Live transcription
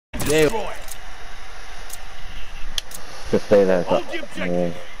destroy. Just stay there. Hold the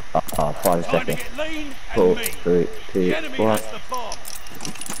objective. 5 Time to seconds. get lean 4, and mean. 3, 2, The enemy 1. has the bomb.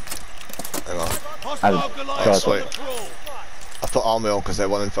 Hang on. Hostile Goliath on the sweet. crawl. I put army on because they're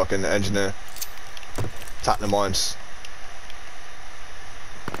one in fucking engineer. Attack the mines.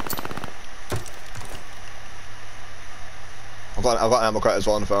 I've got an ammo crate as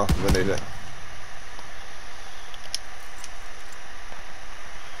well if we need it.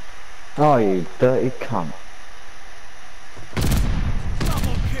 Oh, you dirty cunt.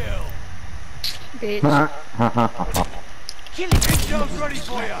 Double kill. Bitch. Killing shell's ready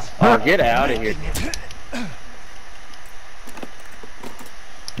for you. Oh, get out of here.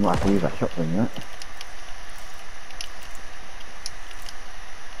 Might have to use that shotgun, right?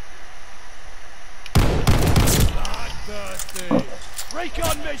 Bloodthirsty.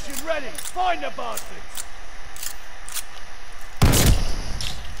 Recon mission ready. Find the bastards.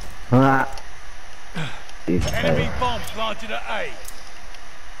 Enemy bomb planted at A.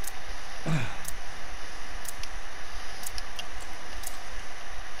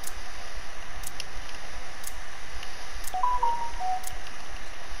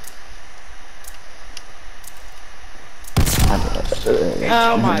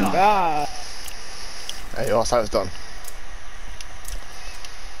 Oh my god. Hey, that's how it's done.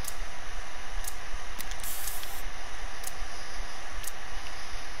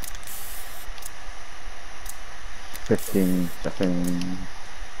 Fifteen seconds.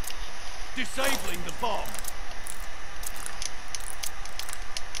 Disabling the bomb.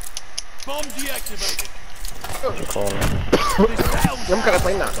 Bomb deactivated. I'm gonna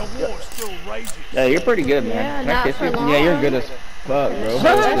play now. The war still rages. Yeah, you're pretty good, man. Yeah, not for long. Yeah, you're good as fuck,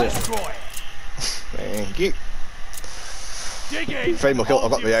 bro. Destroy. Thank you. Dig in. 3 more kill.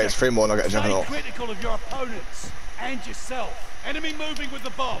 I've got the 8. 3 more and I get a Stay juggernaut. critical of your opponents and yourself. Enemy moving with the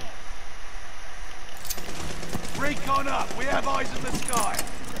bomb. Recon up. We have eyes in the sky.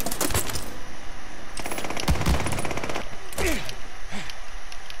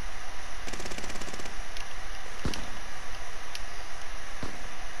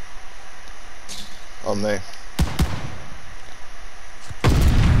 On me.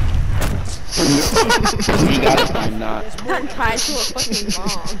 He got a flame knot. Not tied to a fucking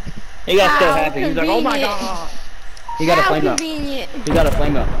bomb. He got so How happy. He's like, oh my convenient. god. He got a How flame knot. convenient. He got a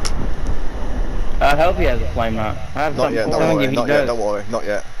flame knot. I hope he has a flame knot. I have Not yet, something don't telling worry, you he not yet, does. don't worry, not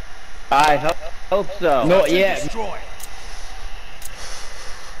yet. I hope so. Not yet. Destroy.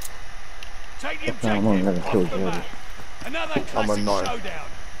 Take the I'm on objective. level 2 Off the already. map. Another I'm classic on 9. showdown.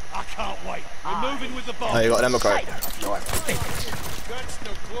 I can't wait. We're moving with the bomb. Hey, you got an ammo crate.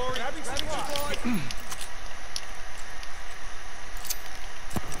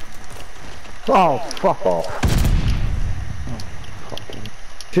 Oh, fuck off.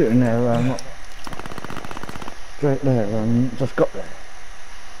 Shooting there, straight there, just got there.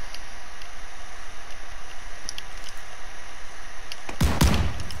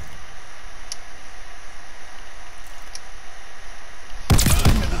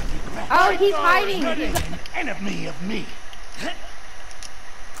 Oh, he's hiding. He's Enemy of me.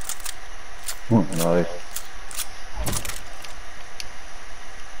 Oh, nice.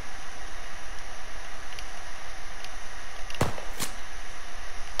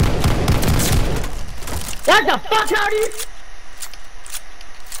 What the fuck, how do you?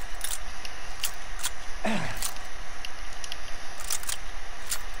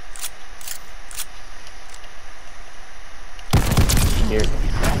 Here.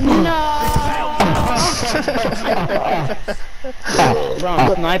 no. Bro,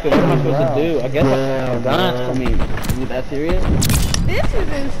 I'm sniping. What am I supposed to do? I guess I'm done. I mean, is it that serious? This is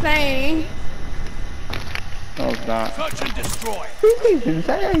insane. No, it's not. Touch and destroy. This is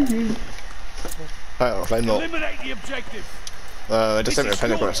insane. Oh, flame knot. Eliminate the objective. Just This sent me a is your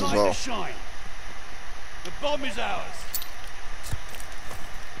pentagram as time well. to shine. The bomb is ours.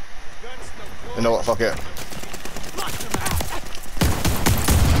 You know what, fuck it. Flush them out.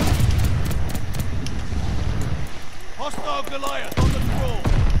 Hostile Goliath on the crawl.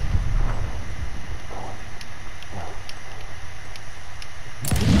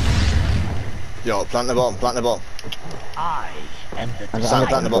 Yo, plant the bomb, plant the bomb. I am the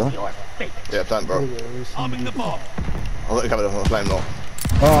Plant the bomb. your fate. Yeah, plant, bro. Arming the bomb. I'll let you cover the flame knot.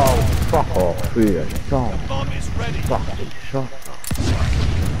 Oh, fuck off, yeah, shot. The bomb is ready. Fucking shot.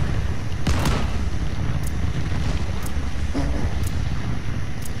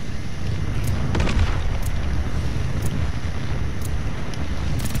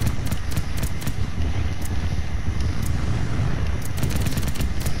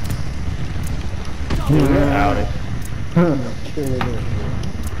 Howdy.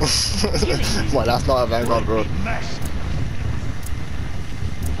 My last night at Vanguard, bro. Mashed.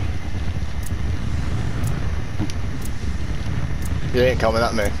 You ain't coming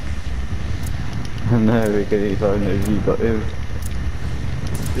at me. No, because he's only knows you got him.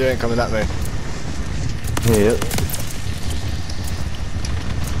 You ain't coming at me. Yep.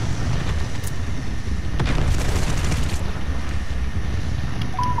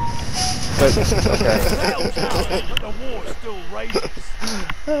 Okay. But the war still rages.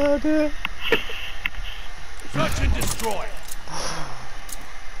 Oh dear. Search and destroy.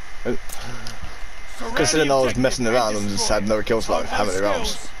 Surround Considering the I was objective messing and around and just destroy had no kills for like Time how many for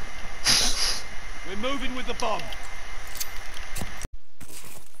rounds? skills. We're moving with the bomb.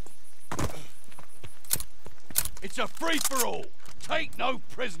 It's a free-for-all. Take no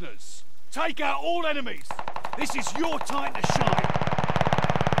prisoners. Take out all enemies. This is your time to shine.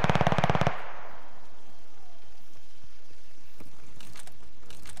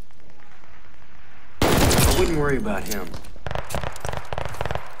 I wouldn't worry about him.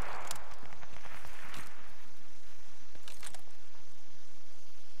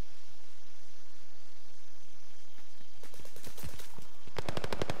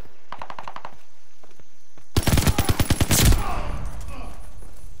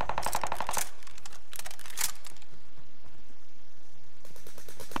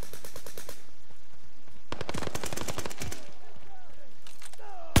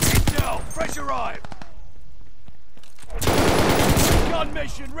 Intel, fresh arrived. Gun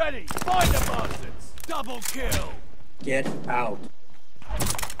mission ready. Find the bastards. Double kill. Get out.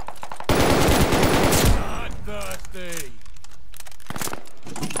 Bloodthirsty.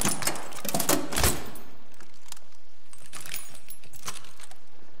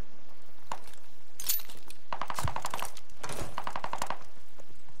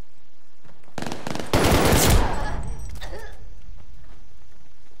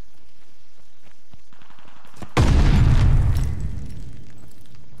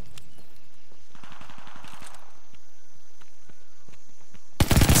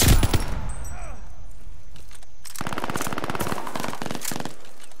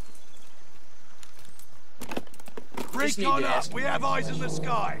 Just need Recon to up. ask We him. have eyes in the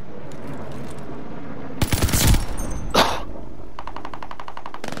sky.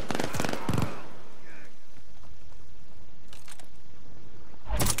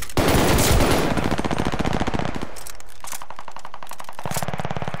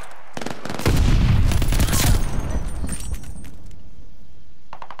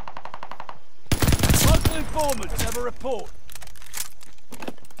 Local informants have a report.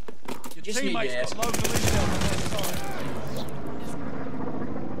 Your Just need to teammates ask got local intel on their side.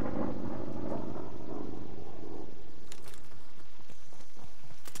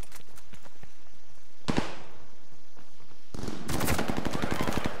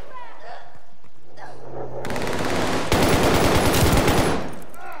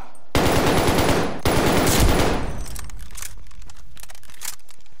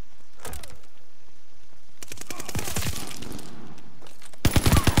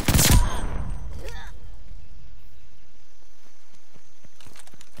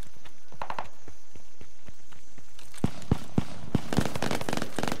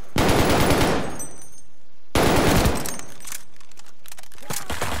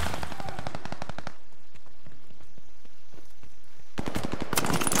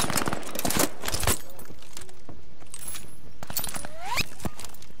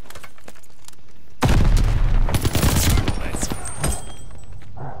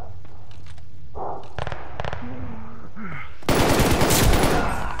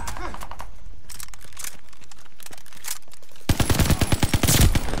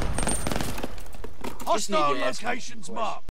 Just need to Hostile ask him some locations questions. marked.